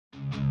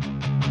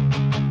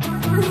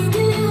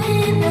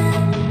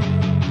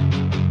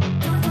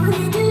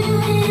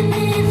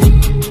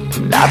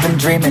I've been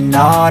dreaming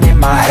on in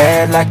my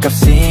head like I've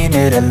seen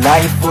it. A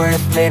life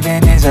worth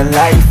living is a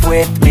life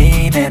with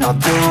meaning. I'll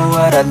do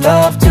what I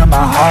love till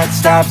my heart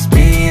stops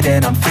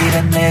beating. I'm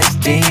feeding this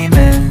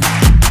demon.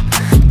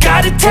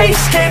 Got a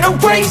taste, can't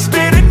erase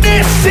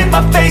bitterness in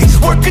my face.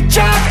 Work a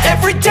job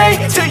every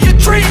day till your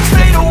dreams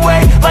fade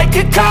away. Like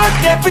a card,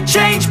 never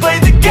change, play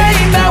the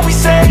game that we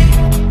say.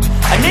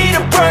 I need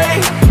a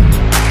break.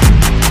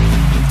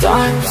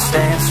 I'm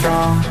staying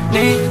strong,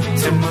 need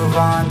to move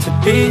on to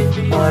be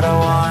what I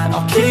want.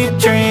 I'll keep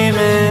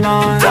dreaming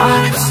on.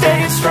 I'm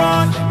staying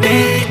strong,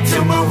 need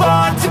to move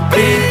on to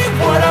be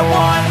what I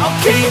want.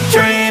 I'll keep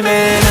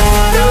dreaming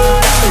on.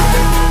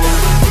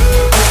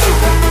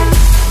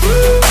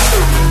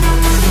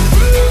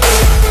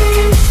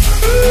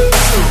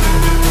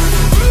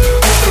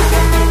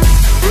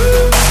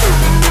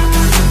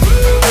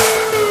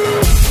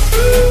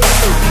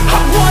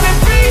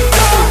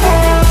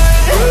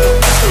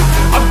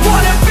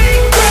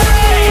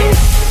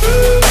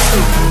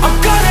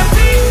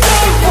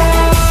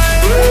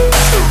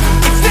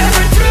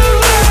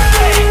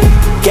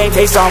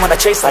 Face on when I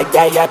chase like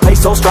that. Yeah, I play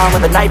so strong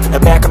with a knife in the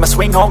back. I'ma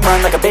swing home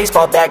run like a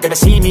baseball bat. Gonna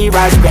see me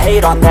rise, you can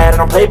hate on that. I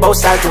don't play both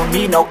sides, doing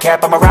me no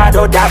cap. I'ma ride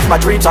or die for my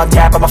dreams on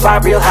tap. I'ma fly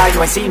real high,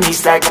 you ain't see me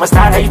slack. No, it's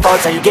not how you fall,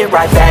 it's how you get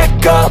right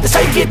back up. That's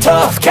how you get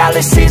tough.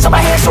 Calluses on my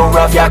hands so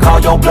rough, yeah, I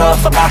call your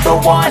bluff. I'm not the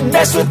one,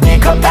 mess with me,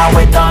 come out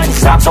with none.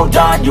 Cause I'm so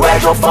done, you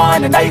had your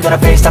fun. And now you're gonna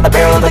face down the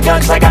barrel of the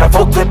gun. Cause I got a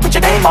full clip, put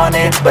your name on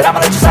it. But I'ma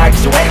let you slide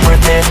cause you ain't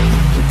worth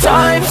it.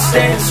 I'm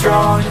staying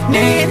strong,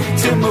 need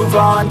to move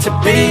on to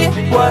be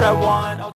what I want.